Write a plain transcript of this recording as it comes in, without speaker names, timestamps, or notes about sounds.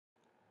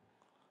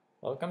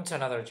Welcome to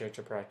another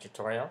GeoGebra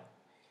tutorial.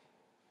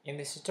 In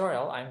this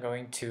tutorial, I'm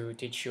going to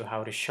teach you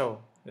how to show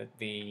that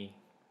the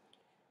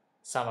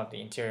sum of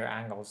the interior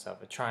angles of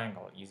a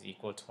triangle is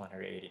equal to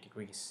 180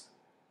 degrees.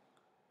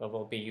 We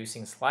will be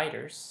using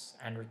sliders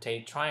and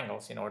rotate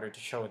triangles in order to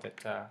show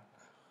that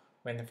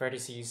when the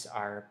vertices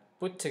are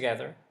put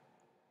together,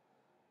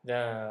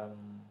 the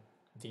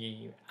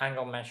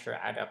angle measure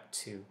add up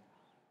to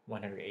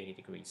 180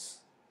 degrees.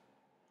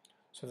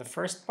 So the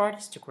first part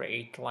is to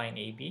create line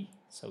AB.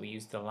 So we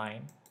use the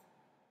line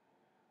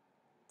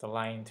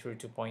through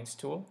 2 points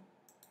tool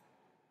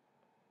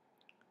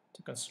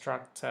to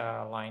construct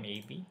line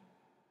AB.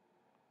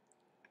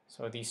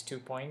 So these 2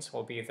 points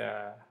will be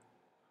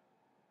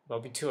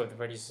two of the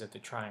vertices of the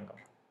triangle.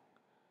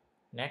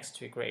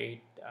 Next, we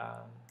create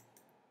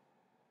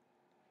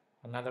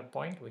another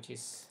point, which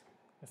is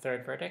the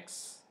third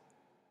vertex,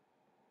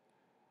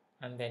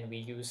 and then we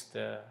use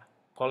the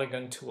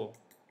polygon tool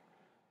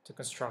to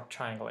construct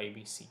triangle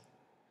ABC.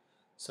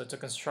 So to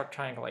construct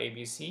triangle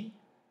ABC,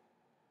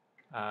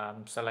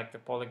 select the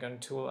polygon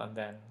tool and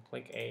then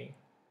click A,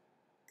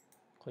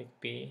 click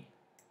B,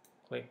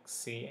 click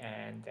C,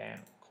 and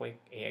then click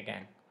A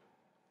again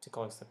to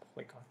close the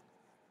polygon.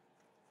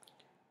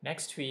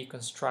 Next, we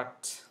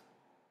construct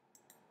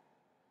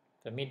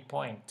the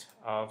midpoint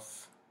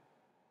of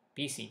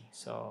BC.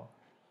 So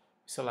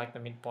select the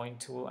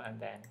midpoint tool and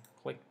then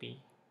click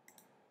B,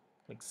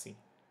 click C.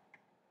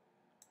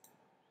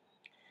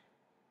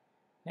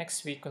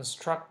 Next, we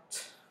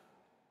construct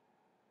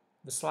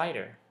the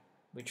slider,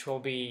 which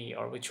will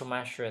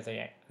measure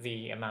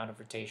the amount of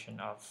rotation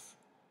of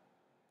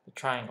the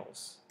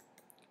triangles.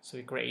 So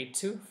we create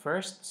two.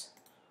 First,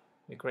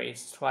 we create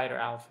slider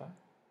alpha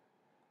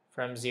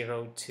from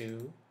 0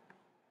 to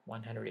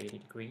 180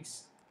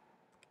 degrees.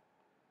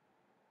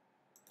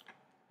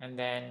 And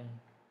then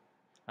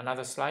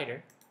another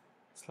slider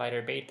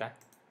beta,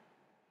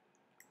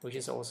 which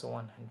is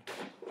also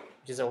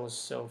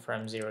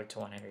from 0 to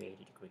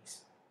 180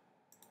 degrees.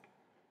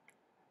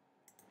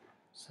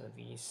 So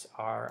these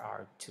are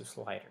our two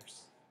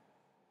sliders.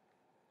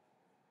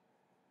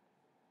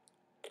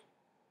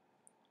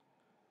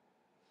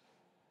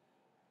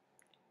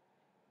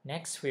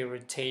 Next, we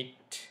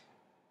rotate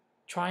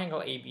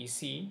triangle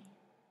ABC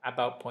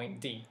about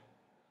point D.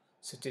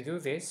 So to do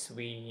this,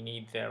 we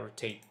need the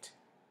rotate.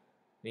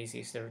 This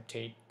is the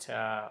rotate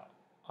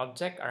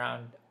object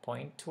around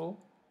point tool.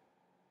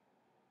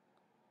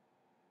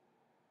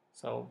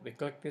 So we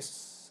click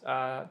this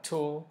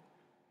tool,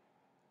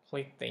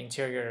 click the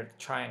interior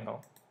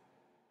triangle,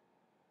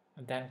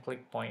 and then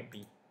click point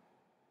B.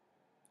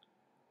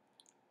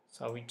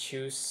 So we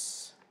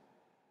choose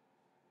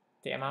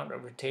the amount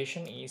of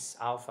rotation is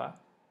alpha,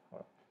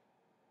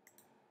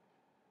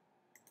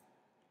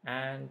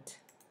 and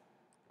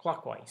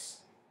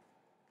clockwise.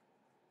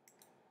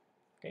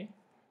 Okay,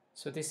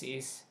 so this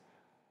is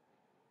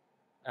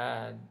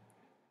A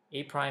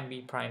prime,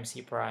 B prime,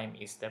 C prime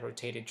is the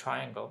rotated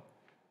triangle,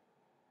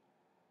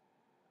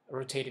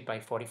 rotated by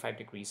 45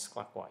 degrees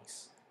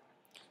clockwise.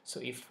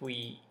 So if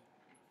we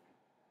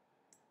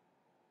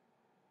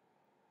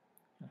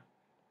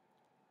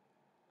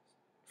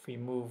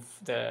move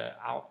the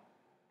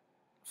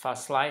alpha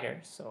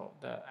slider, so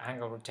the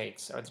angle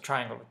rotates, or the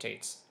triangle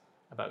rotates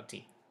about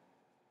D.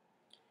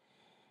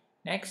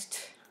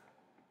 Next,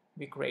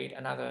 we create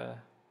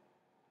another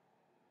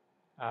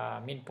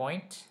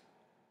midpoint,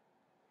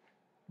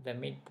 the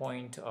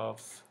midpoint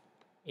of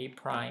A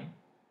prime,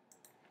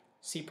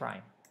 C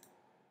prime.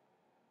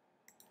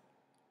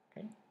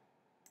 Okay.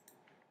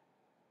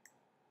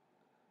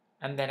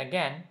 And then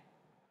again,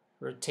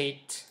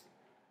 rotate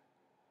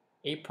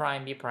A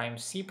prime, B prime,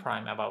 C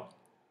prime about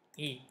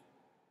E.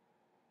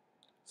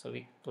 So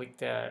we click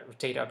the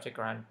rotate object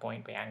around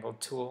point by angle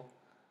tool,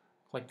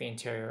 click the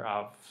interior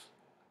of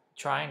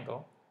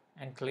triangle,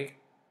 and click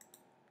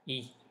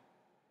E.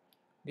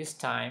 This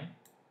time,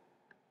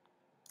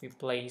 we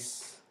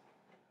place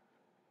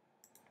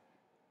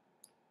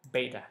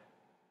beta,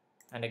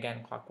 and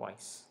again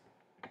clockwise.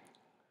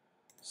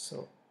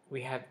 So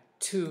we have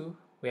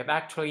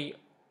actually a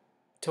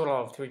total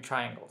of 3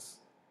 triangles.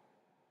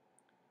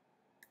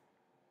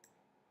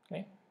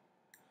 Okay.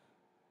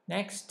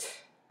 Next,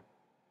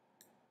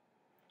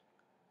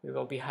 we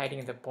will be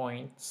hiding the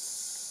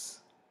points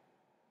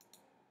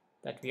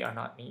that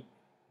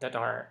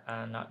are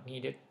not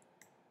needed.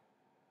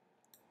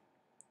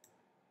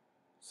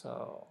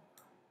 So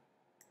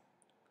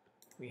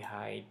we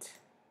hide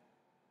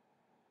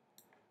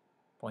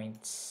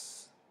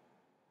points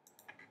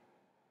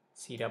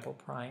C double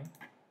prime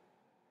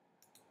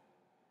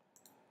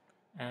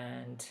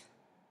and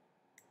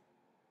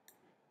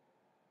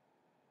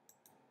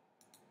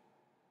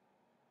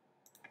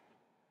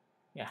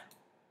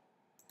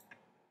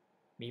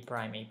B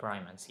prime, A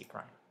prime, and C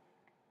prime.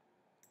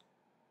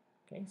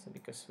 Okay, so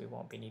because we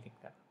won't be needing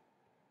them.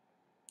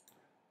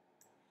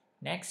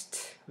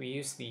 Next, we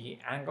use the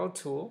angle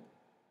tool,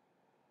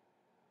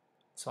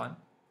 this one,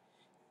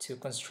 to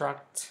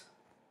construct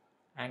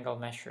angle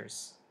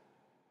measures.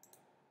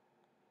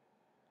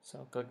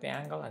 So click the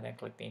angle and then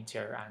click the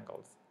interior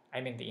angles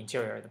I mean the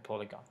interior of the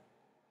polygon.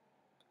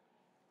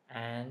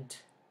 And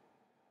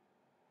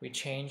we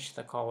change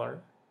the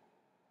color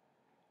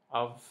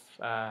of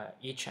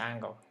each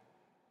angle.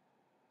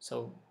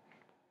 So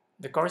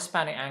the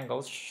corresponding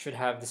angles should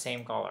have the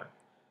same color.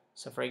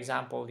 So for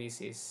example,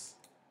 this is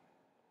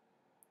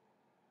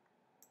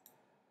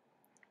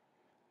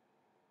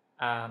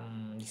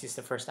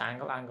the first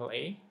angle, angle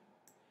A.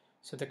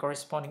 So the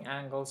corresponding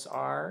angles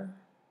are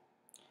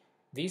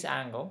this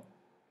angle.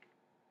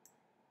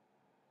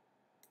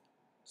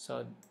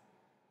 So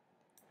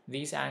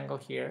this angle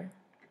here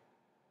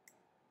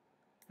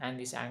and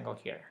this angle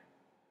here.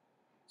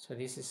 So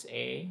this is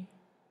A.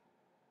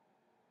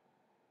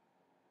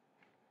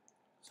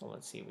 So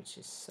let's see which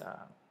is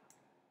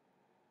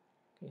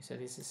okay, so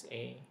this is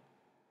A.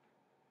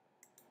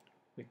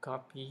 We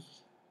copy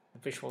the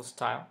visual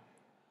style.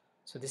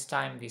 So this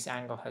time this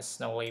angle has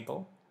no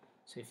label.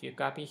 So if you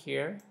copy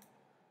here,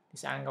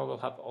 this angle will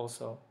have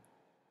also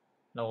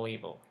no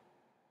label.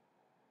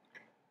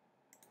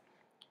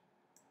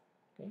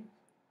 Okay.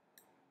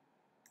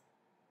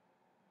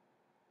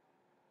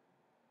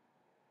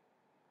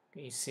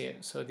 Okay,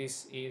 so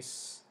this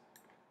is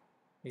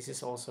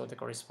also the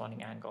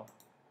corresponding angle.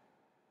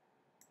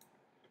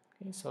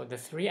 Okay, so the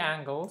three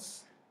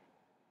angles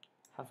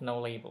have no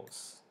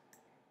labels.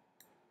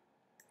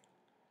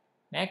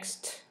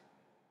 Next,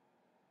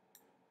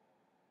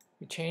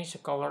 we change the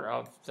color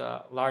of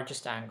the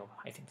largest angle.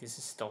 I think this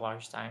is the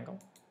largest angle.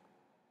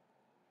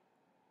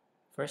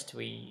 First,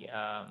 we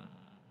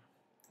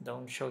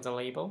don't show the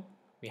label.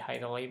 We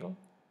hide the label.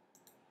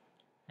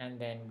 And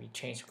then we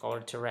change the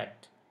color to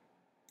red.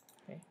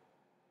 Okay.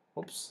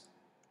 Oops,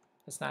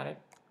 that's not it.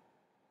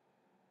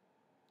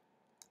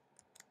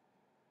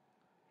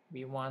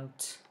 We don't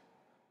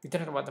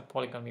want the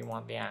polygon, we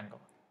want the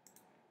angle.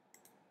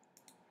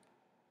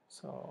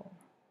 So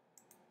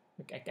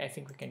I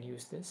think we can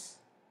use this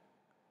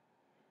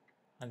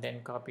and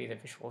then copy the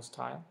visual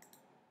style.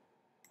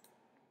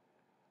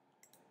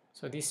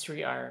 So these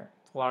three are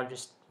the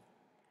largest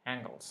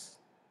angles,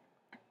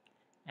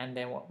 and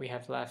then what we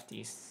have left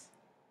is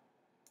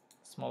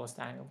the smallest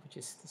angle, which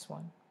is this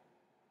one.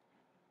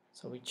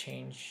 So we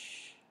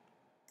change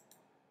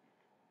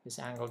this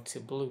angle to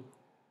blue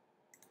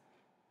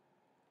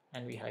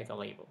and we hide the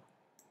label,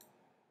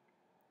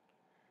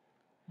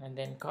 and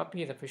then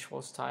copy the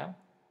visual style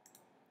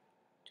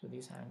to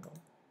this angle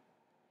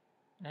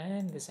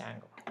and this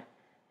angle.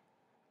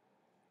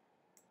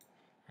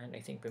 And I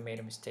think we made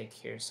a mistake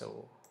here,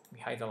 so we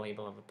hide the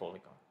label of the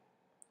polygon.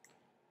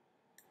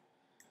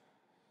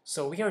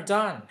 So we are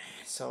done.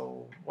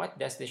 So what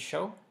does this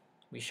show?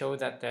 We show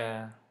that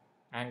the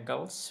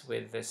angles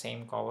with the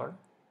same color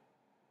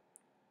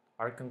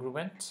are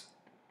congruent.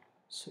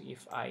 So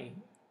if I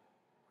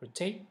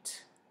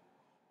rotate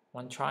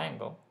one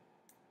triangle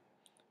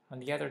on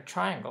the other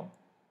triangle,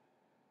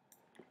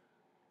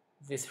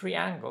 the three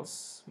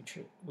angles,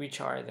 which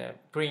are the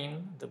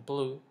green, the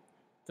blue,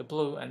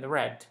 and the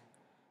red,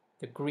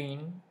 the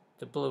green,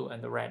 the blue,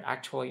 and the red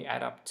actually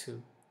add up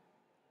to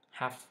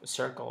half a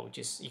circle, which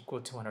is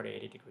equal to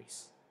 180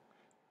 degrees.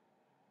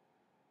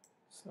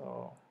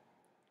 So,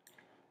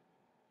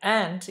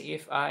 and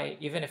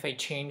even if I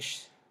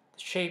change the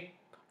shape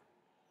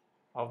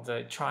of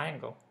the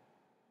triangle,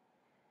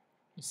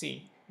 you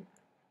see,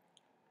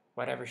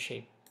 whatever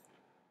shape,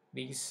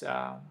 these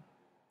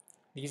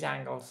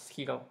angles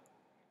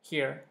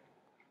here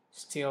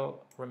still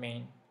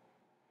remain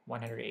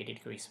 180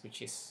 degrees,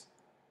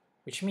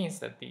 which means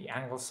that the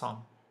angle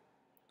sum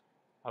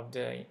of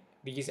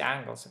these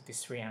angles, of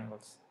these three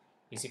angles,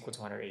 is equal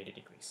to 180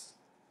 degrees.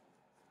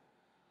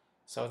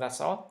 So that's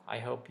all. I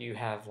hope you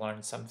have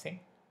learned something.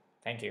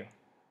 Thank you.